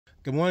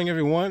Good morning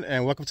everyone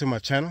and welcome to my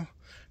channel.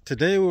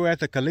 Today we're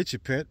at the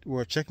caliche pit.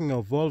 We're checking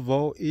a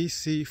Volvo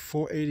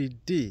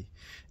EC480D.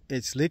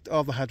 It's leaked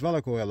all the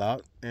hydraulic oil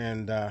out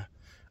and I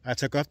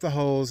took off the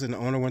hose and the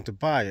owner went to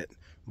buy it.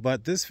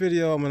 But this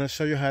video I'm going to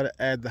show you how to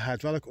add the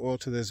hydraulic oil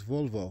to this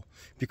Volvo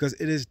because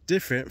it is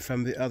different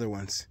from the other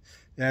ones.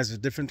 It has a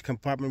different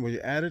compartment where you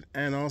add it,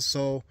 and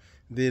also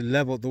the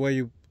level, the way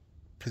you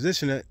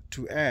position it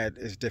to add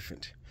is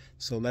different.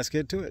 So let's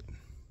get to it.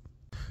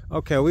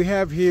 Okay, we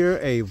have here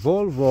a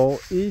Volvo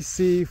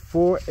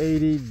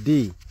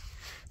EC480D,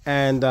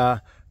 and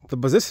the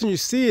position you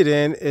see it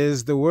in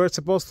is the where it's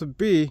supposed to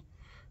be.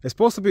 It's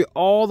supposed to be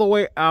all the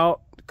way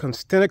out,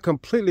 extended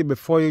completely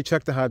before you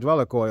check the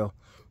hydraulic oil,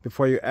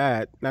 before you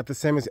add. Not the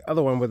same as the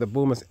other one where the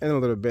boom is in a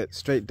little bit,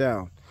 straight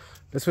down.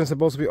 This one's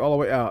supposed to be all the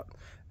way out.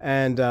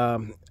 And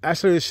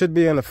actually it should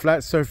be on a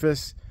flat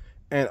surface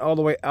and all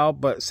the way out,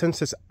 but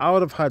since it's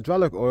out of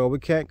hydraulic oil, we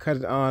can't cut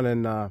it on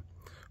and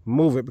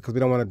move it because we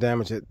don't want to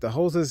damage it. The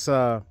hose is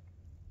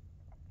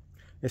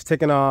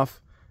taken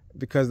off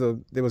because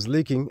it was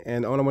leaking,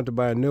 and the owner went to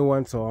buy a new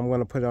one, so I'm going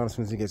to put it on as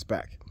soon as he gets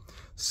back.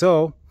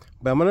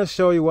 But I'm going to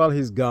show you while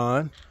he's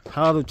gone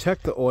how to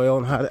check the oil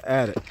and how to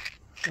add it.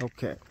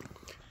 Okay,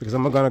 because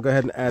I'm going to go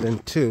ahead and add in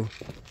two.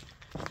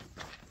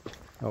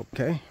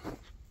 Okay.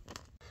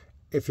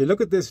 If you look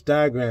at this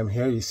diagram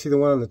here, you see the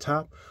one on the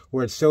top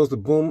where it shows the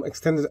boom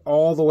extended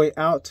all the way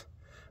out.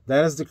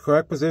 That is the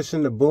correct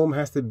position the boom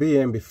has to be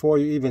in before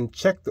you even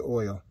check the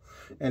oil.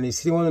 And you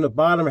see the one on the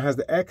bottom, it has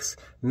the X.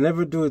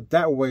 Never do it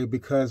that way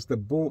because the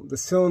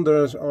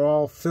cylinders are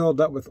all filled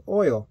up with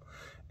oil.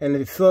 And if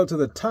you fill it to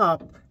the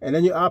top and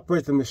then you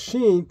operate the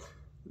machine,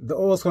 the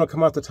oil is going to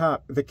come out the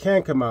top. If it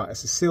can come out,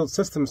 it's a sealed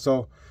system,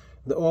 so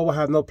the oil will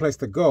have no place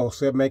to go,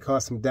 so it may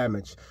cause some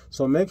damage.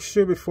 So make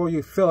sure before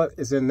you fill it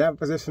is in that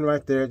position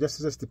right there,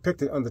 just as it's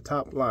depicted on the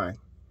top line.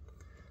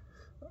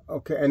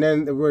 Okay, and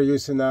then we're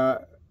using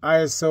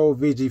ISO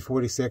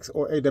VG46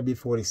 or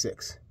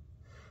AW46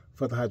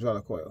 for the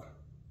hydraulic oil.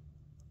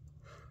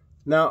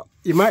 Now,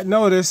 you might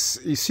notice,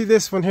 you see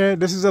this one here,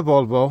 this is a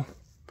Volvo,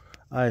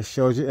 I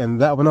showed you,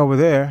 and that one over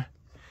there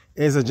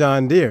is a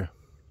John Deere.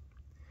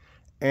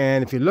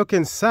 And if you look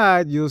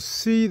inside, you'll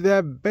see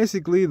that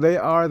basically they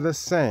are the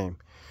same,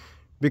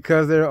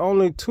 because there are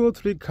only 2 or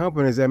 3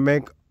 companies that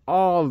make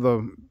all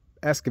the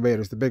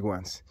excavators, the big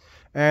ones.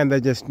 And they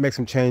just make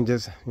some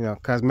changes, you know,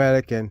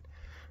 cosmetic and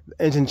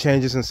engine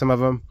changes in some of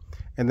them.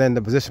 And then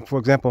the position, for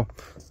example,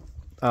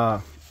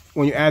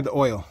 when you add the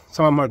oil,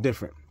 some of them are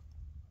different.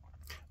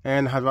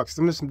 And the hydraulic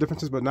system, there's some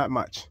differences, but not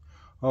much.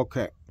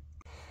 Okay.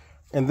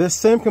 In this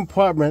same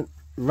compartment,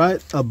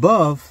 right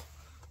above,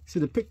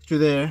 see the picture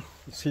there.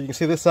 So you can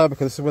see this side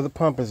because this is where the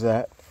pump is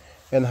at.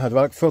 And the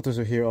hydraulic filters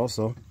are here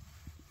also.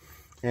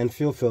 And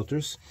fuel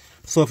filters.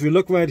 So if you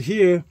look right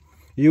here,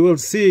 you will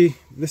see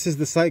this is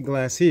the sight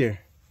glass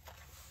here.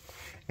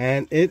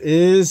 And it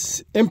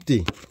is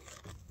empty.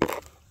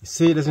 You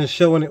see, it doesn't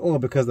show any oil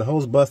because the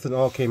hose busted and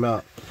all came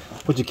out.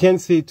 But you can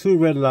see 2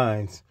 red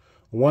lines.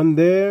 One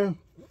there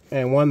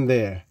and one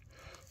there.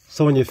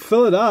 So when you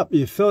fill it up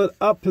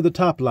to the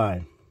top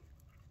line.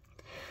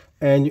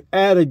 And you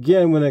add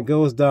again when it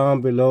goes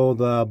down below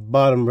the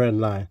bottom red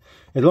line.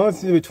 As long as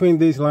it's in between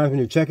these lines when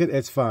you check it,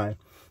 it's fine.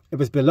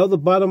 If it's below the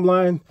bottom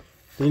line,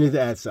 then you need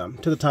to add some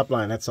to the top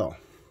line, that's all.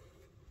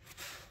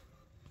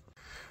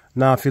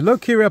 Now if you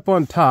look here up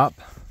on top,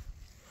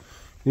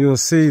 you'll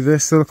see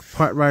this little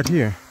part right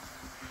here.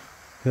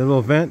 The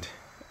little vent,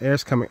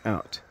 air's coming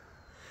out.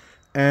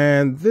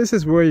 And this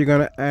is where you're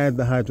going to add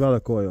the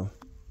hydraulic oil.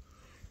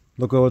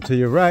 Look over to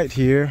your right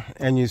here,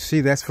 and you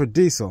see that's for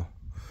diesel.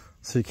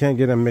 So you can't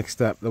get them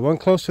mixed up. The one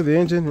close to the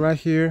engine right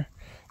here,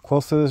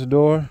 close to this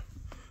door,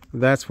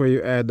 that's where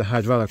you add the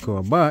hydraulic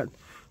oil. But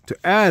to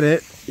add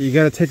it, you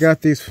got to take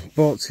out these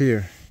bolts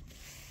here.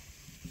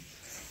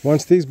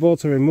 Once these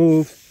bolts are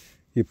removed,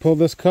 you pull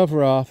this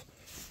cover off.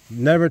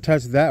 Never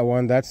touch that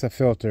one, that's a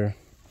filter.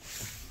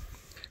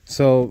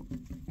 So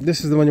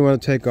this is the one you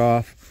want to take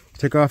off.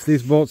 Take off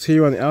these bolts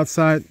here on the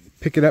outside,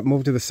 pick it up,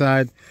 move to the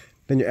side,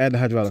 then you add the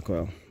hydraulic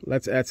oil.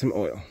 Let's add some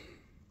oil.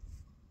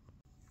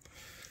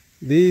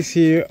 These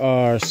here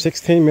are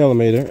 16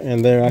 millimeter,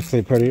 and they're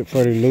actually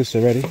pretty loose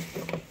already.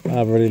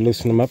 I've already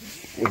loosened them up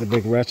with a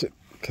big ratchet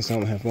because I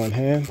only have one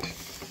hand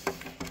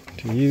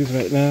to use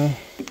right now.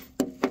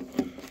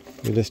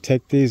 You just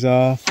take these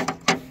off.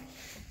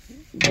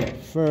 But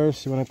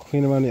first, you want to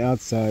clean them on the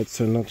outside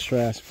so no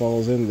trash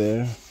falls in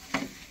there.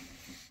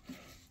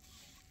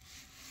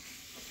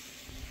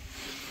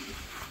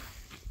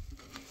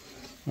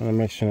 I want to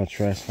make sure no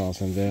trash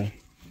falls in there.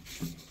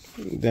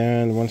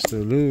 Then once they're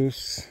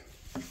loose,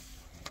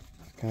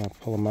 kind of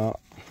pull them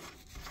out.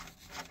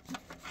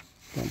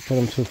 Don't put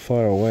them too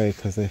far away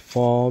because they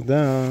fall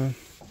down.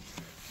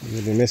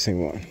 You'll be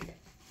missing one.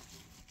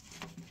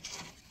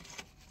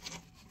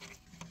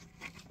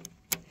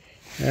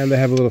 And they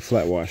have a little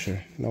flat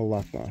washer. No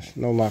lock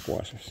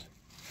washers.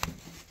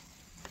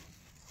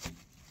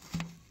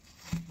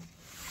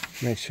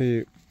 Make sure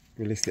you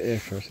release the air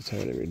first. It's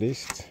already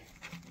released.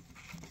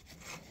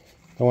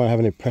 Don't want to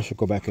have any pressure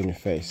go back in your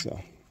face, so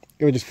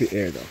It would just be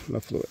air though, no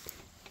fluid.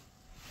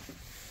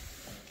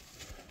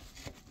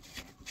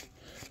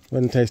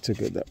 Wouldn't taste too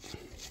good though.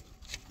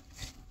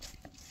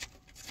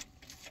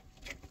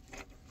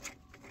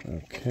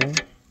 Okay.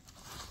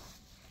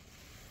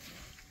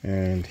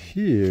 And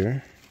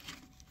here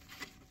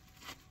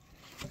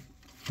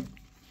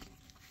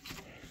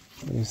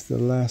is the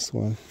last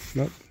one.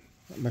 Nope,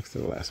 next to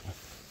the last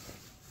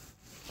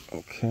one.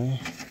 Okay.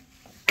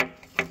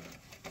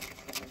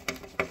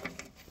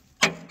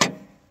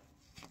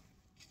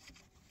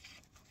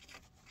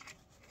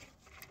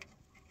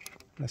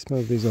 Let's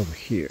move these over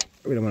here.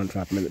 We don't want to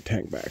drop them in the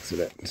tank by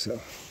accident, so.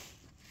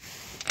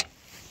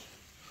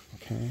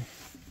 Okay.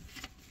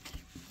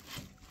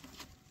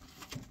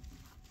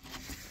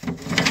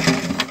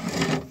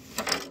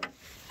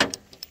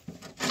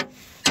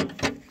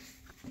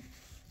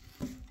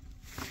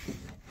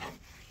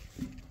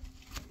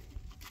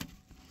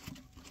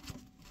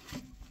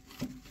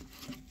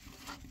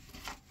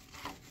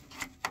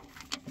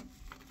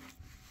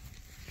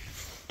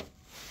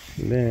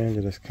 And then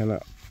you just kind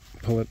of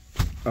pull it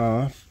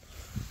off.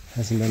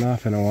 Hasn't been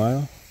off in a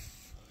while.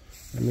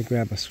 Let me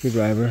grab a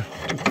screwdriver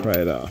to pry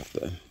it off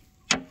then.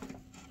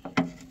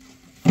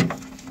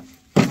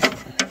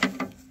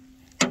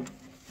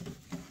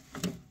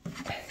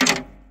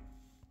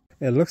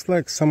 It looks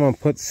like someone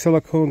put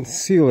silicone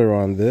sealer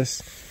on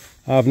this.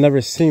 I've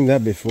never seen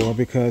that before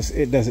because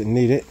it doesn't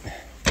need it.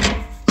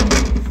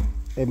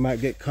 It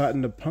might get caught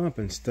in the pump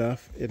and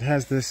stuff. It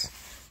has this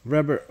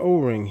rubber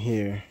O-ring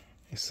here.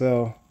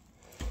 So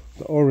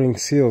the O-ring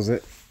seals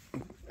it.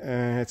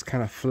 It's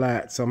kind of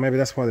flat, so maybe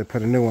that's why they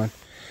put a new one.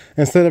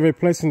 Instead of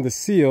replacing the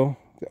seal,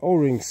 the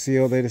O-ring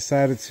seal, they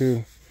decided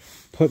to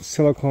put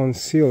silicone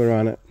sealer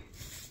on it.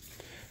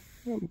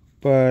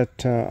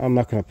 But I'm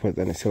not going to put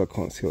any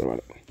silicone sealer on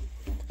it.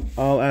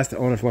 I'll ask the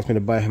owner if he wants me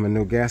to buy him a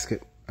new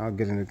gasket. I'll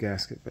get a new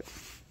gasket, but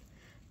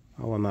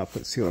I will not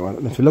put sealer on it.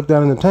 And if you look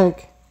down in the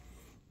tank,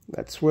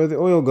 that's where the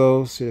oil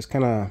goes. You just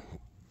kind of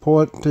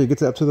pour it until you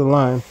get up to the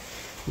line.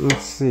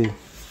 Let's see.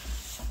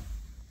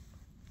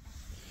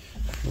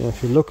 And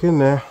if you look in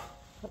there,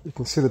 you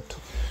can see the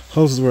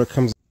hoses where it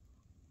comes.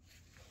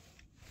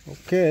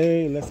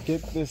 Okay, let's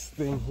get this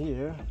thing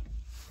here.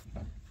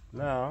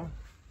 Now,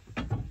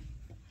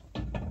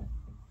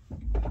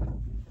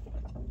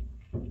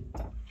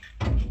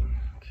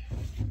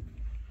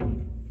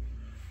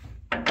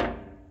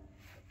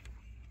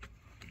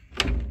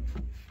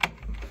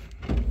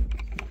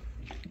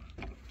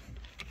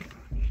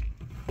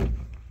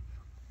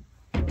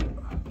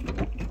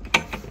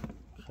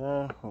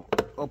 we'll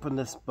open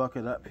this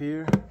bucket up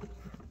here.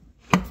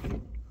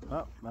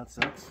 Oh, that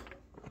sucks.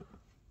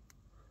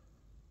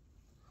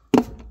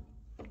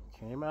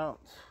 Came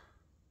out.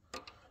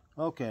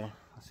 Okay,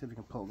 let's see if we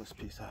can pull this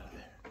piece out of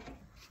there.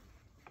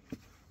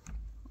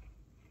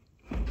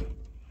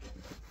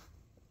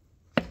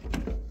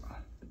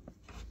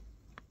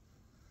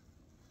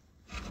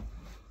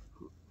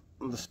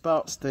 The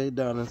spout stayed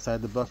down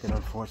inside the bucket,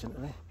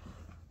 unfortunately.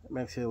 It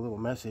makes it a little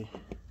messy.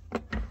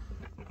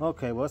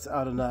 Okay, well, it's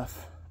out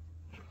enough.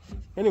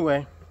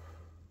 Anyway,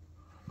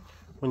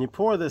 when you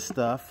pour this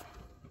stuff,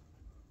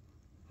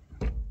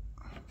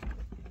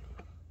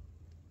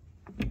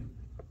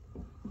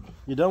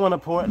 you don't want to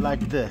pour it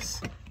like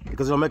this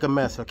because it'll make a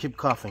mess. It'll keep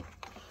coughing.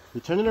 You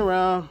turn it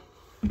around,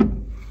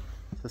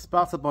 the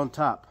spout's up on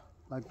top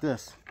like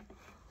this.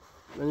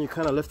 Then you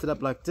kind of lift it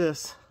up like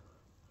this,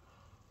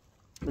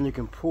 and you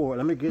can pour.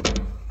 Let me get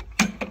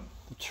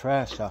the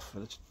trash off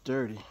of it. It's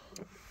dirty.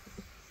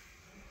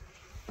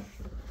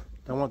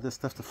 Don't want this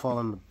stuff to fall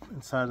in the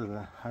inside of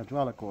the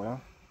hydraulic oil,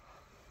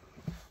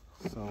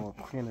 so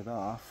we'll clean it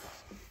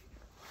off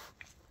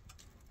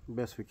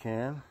best we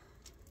can.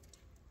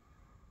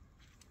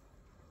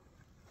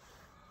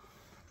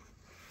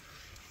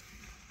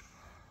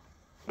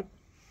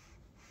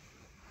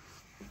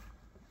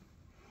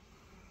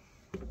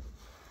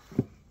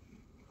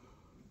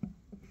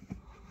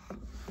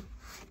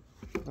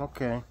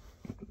 Okay,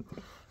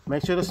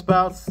 make sure the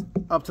spout's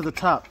up to the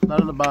top,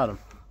 not on the bottom.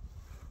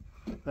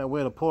 That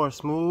way it'll pour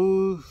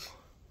smooth.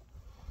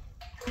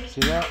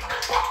 See that?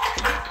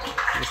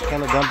 Just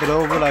kind of dump it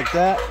over like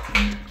that.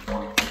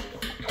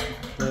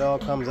 It all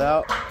comes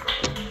out.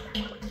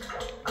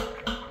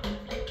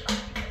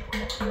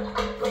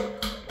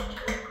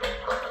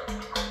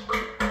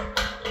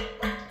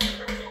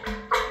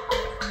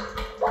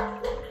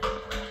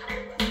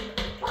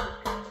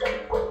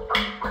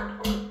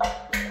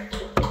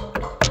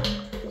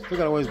 Still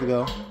got a ways to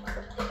go.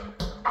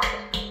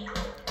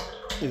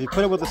 If you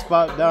put it with the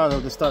spout down, it'll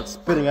just start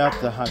spitting out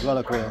the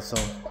hydraulic oil, so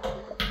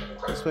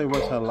this way it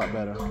works out a lot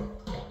better.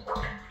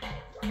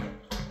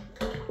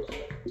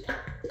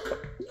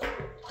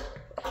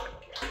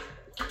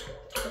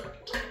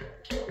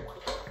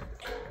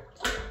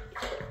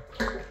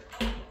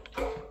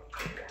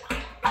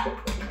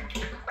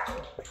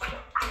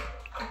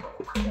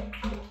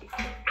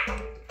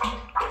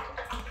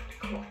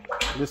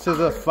 This is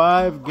a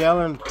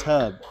 5-gallon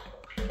tub,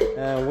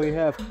 and we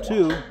have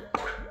 2.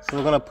 So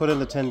we're going to put in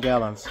the 10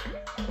 gallons.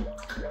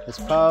 It's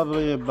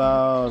probably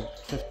about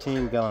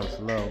 15 gallons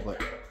low,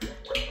 but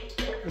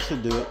it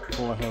should do it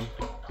for him.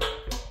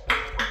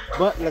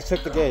 But let's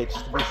check the gauge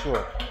to be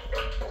sure.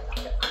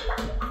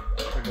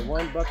 Put the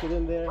one bucket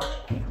in there.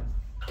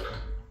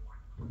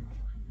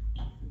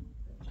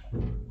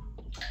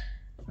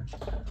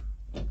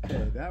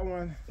 Okay,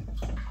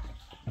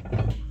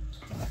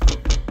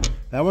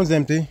 that one's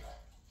empty.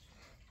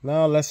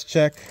 Now let's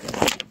check.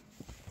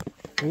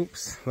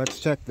 Oops, let's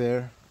check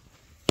there.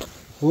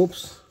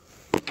 Oops.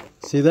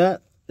 See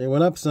that? It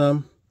went up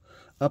some,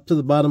 up to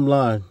the bottom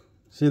line.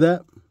 See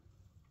that?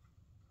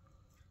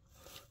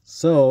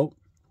 So,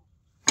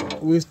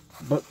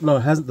 but no,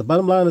 it hasn't. The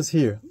bottom line is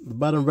here. The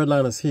bottom red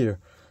line is here.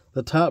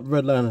 The top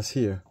red line is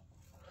here.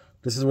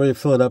 This is where you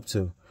fill it up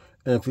to.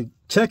 And if you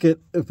check it,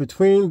 if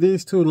between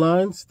these two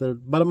lines, the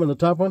bottom and the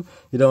top one,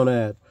 you don't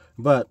add.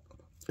 But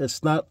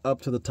it's not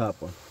up to the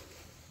top one.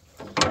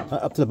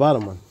 Not up to the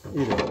bottom one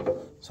either.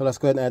 So let's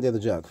go ahead and add the other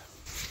jug.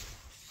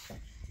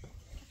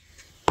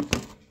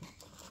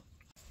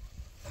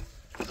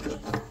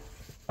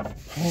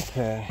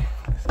 Okay,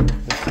 let's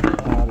get this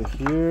out of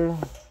here.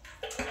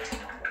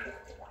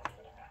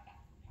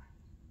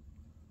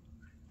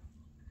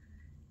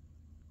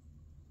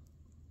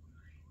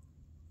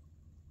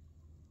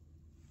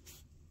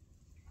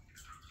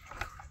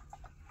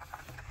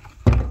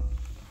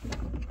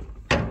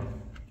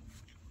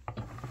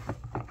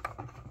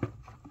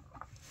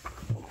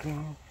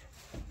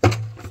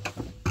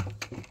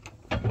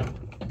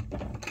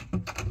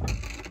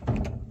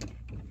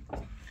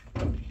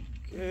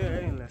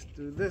 Okay, let's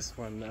do this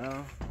one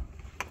now.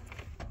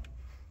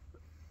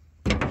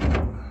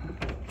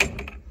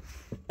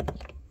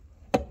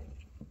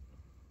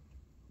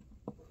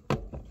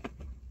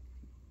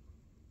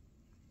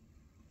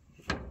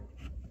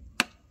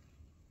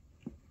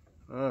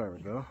 There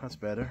we go, that's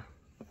better.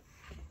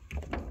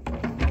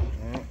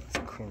 Okay, let's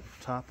clean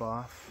the top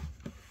off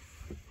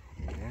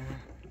here.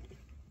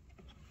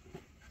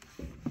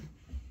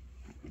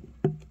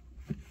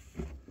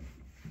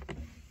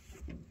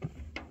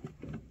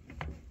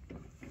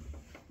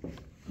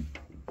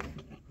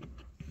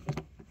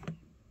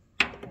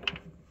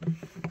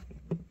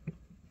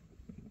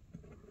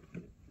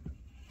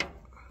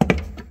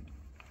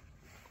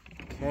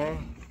 Okay,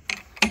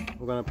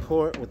 we're gonna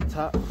pour it with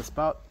the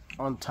spout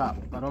on top,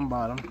 not on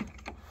bottom,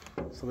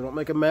 so we don't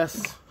make a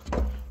mess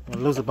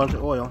and lose a bunch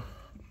of oil.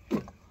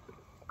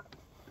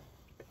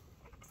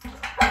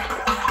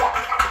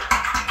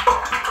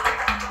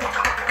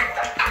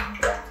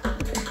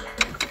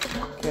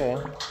 Okay.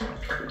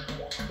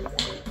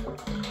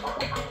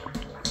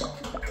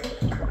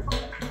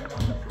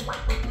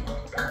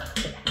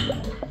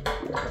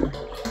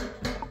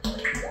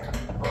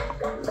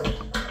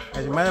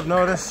 As you might have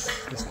noticed,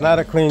 it's not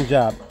a clean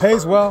job.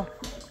 Pays well,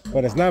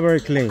 but it's not very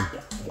clean.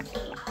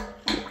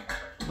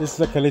 This is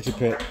a caliche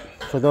pit.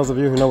 For those of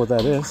you who know what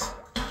that is,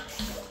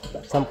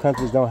 some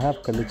countries don't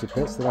have caliche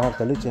pits. They don't have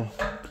caliche.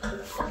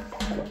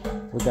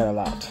 We got a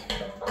lot.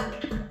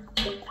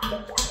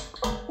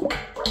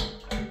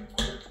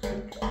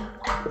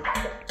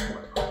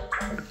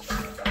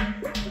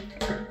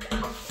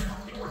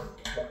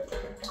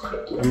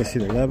 Let me see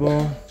the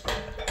level.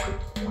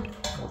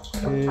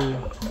 Okay.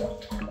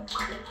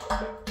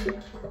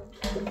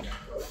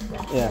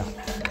 Yeah.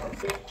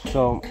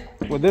 So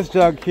with this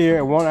jug here,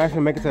 it won't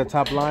actually make it to the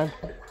top line,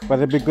 but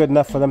it'll be good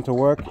enough for them to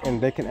work,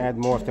 and they can add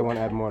more if they want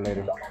to add more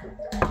later.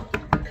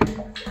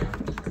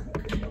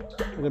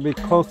 It'll be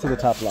close to the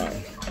top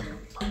line.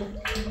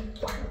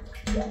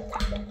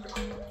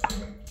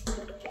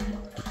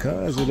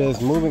 Because it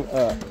is moving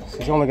up. So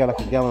it's only got like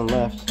a gallon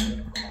left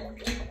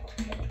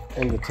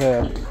in the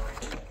tub.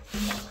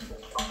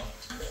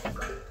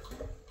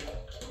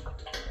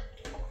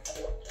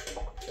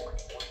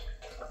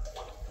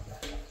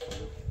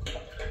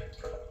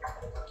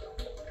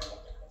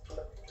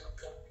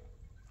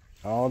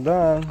 All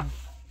done.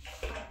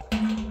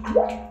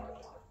 What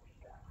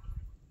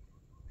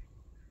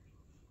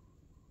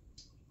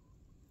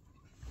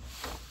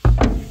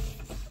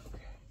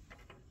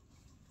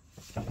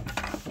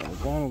we're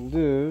gonna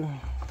do.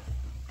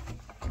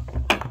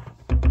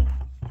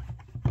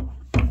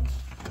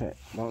 Okay,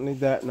 don't need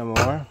that no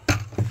more.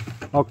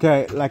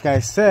 Okay, like I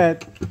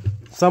said,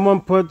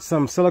 someone put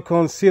some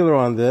silicone sealer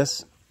on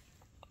this,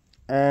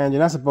 and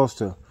you're not supposed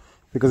to,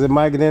 because it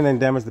might get in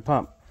and damage the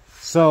pump.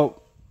 So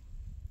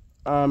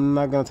I'm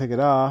not going to take it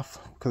off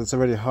because it's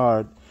already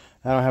hard.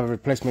 I don't have a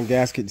replacement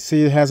gasket.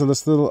 See, it has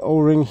this little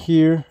O-ring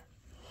here.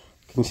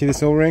 Can you see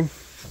this O-ring?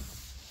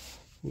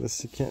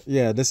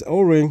 Yeah, this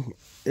O-ring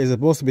is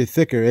supposed to be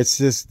thicker. It's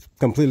just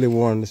completely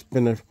worn.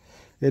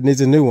 It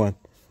needs a new one.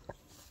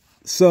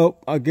 So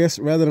I guess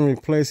rather than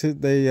replace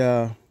it,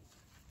 they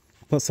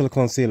put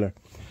silicone sealer.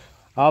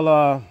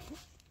 I'll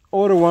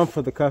order one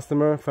for the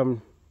customer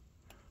from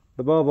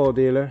the Volvo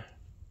dealer.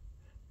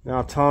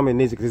 Now tell him he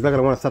needs it because he's not going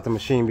to want to stop the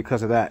machine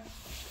because of that.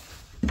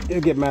 He'll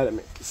get mad at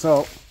me.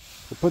 So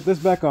we'll put this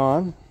back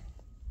on.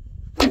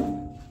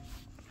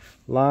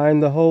 Line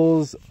the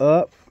holes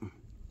up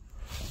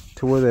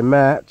to where they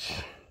match.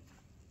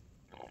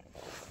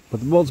 Put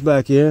the bolts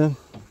back in.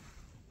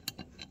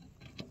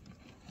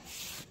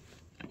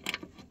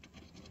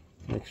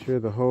 Make sure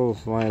the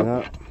holes line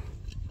up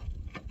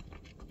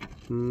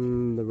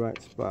in the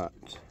right spot.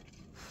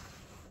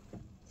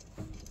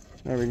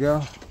 There we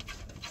go.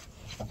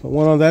 Put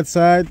one on that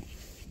side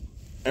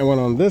and one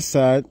on this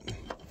side.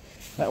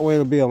 That way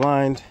it'll be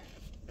aligned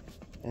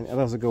and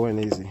others will go in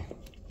easy.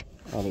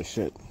 Oh, they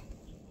should.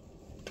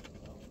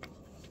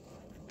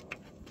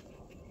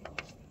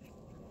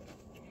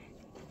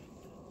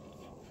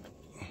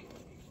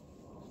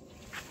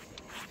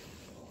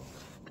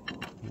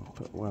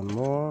 Put one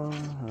more.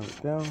 There we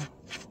go.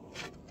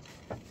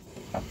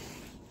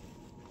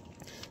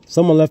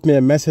 Someone left me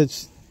a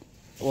message,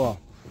 well,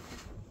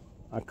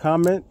 a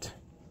comment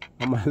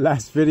on my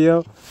last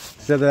video,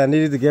 said that I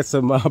needed to get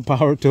some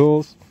power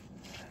tools.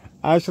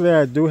 Actually,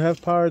 I do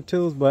have power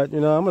tools, but you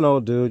know, I'm an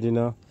old dude, you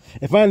know.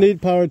 If I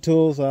need power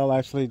tools, I'll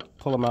actually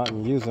pull them out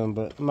and use them,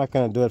 but I'm not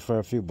going to do it for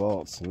a few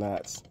bolts and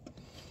nuts.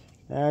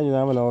 And you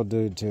know, I'm an old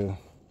dude too.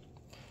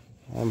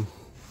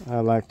 I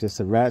like just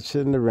to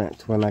ratchet and the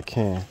wrench when I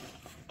can.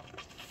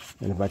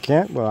 And if I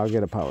can't, well, I'll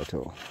get a power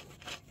tool.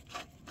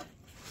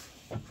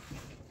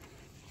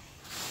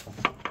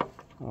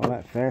 All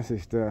that fancy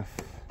stuff.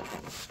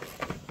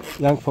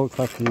 Young folks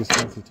like to use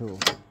fancy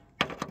tools.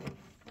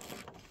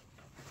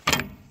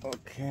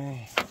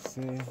 Okay, let's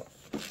see.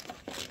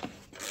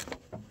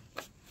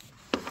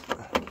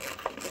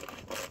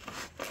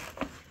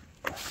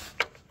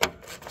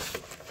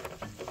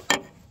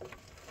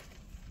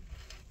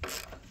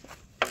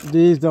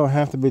 These don't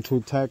have to be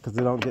too tight because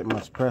they don't get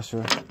much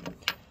pressure.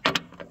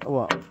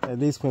 Well, at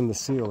least when the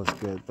seal is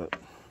good, but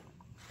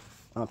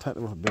I'll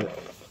tighten them a bit.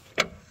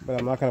 But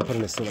I'm not going to put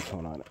any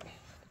silicone on it.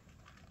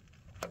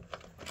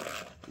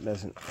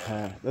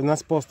 They're not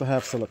supposed to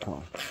have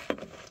silicone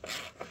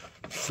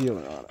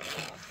sealing on it,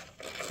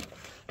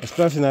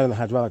 especially not in the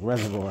hydraulic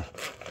reservoir.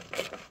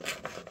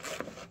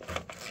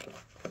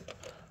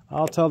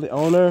 I'll tell the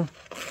owner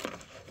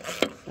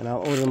and I'll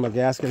order him a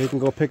gasket. He can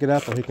go pick it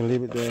up or he can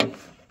leave it there.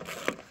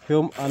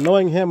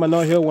 Knowing him, I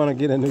know he'll want to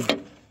get a new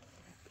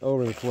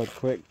O-ring for it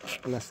quick,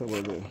 and that's what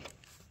we'll do.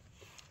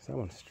 Is that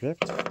one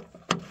stripped?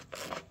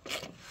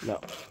 No,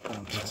 I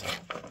don't think so.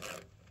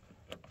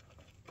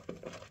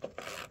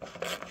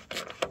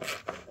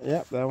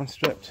 Yep, that one's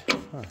stripped.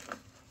 Huh.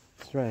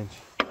 Strange.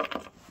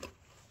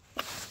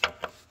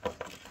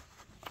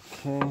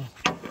 Okay.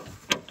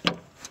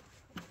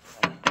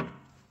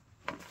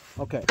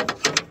 Okay.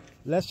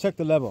 Let's check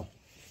the level.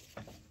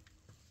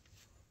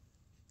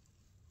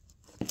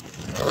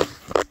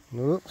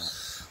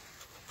 Oops.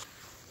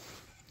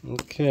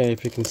 Okay,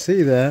 if you can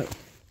see that.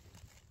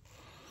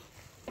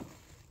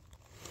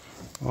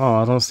 Oh,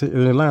 I don't see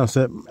any line.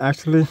 So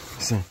actually,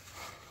 see,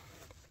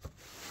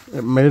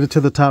 it made it to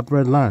the top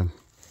red line.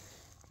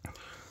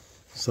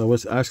 So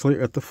it's actually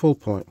at the full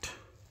point.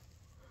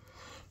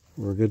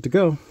 We're good to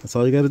go. That's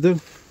all you got to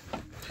do.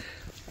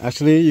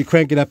 Actually, you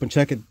crank it up and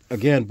check it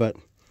again, but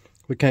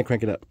we can't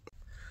crank it up.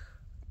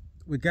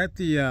 We got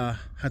the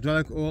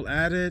hydraulic oil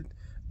added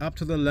up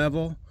to the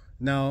level.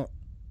 Now,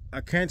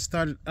 I can't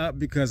start it up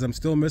because I'm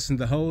still missing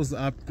the hose.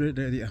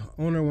 The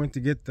owner went to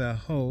get the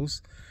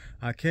hose.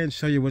 I can't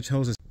show you which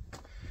hose is.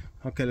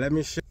 Okay, let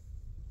me show.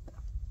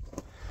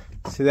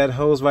 See that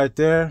hose right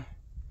there?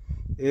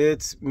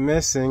 It's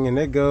missing and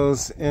it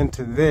goes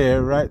into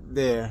there, right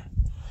there.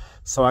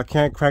 So I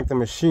can't crank the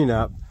machine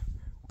up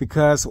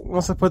because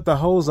once I put the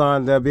hose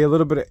on, there'll be a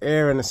little bit of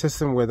air in the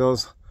system where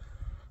those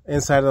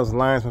inside of those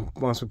lines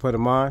once we put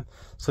them on.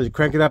 So you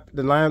crank it up,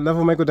 the line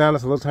level may go down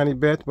just a little tiny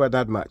bit, but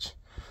not much.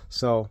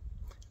 So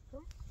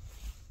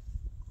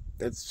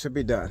it should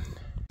be done.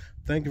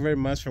 Thank you very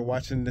much for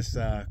watching this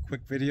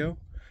quick video.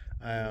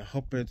 I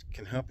hope it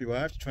can help you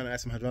out. If you're trying to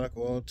add some hydraulic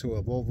oil to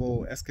a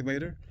Volvo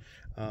Excavator,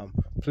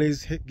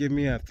 please give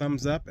me a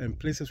thumbs up and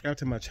please subscribe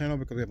to my channel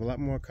because we have a lot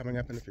more coming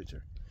up in the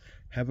future.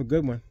 Have a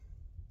good one.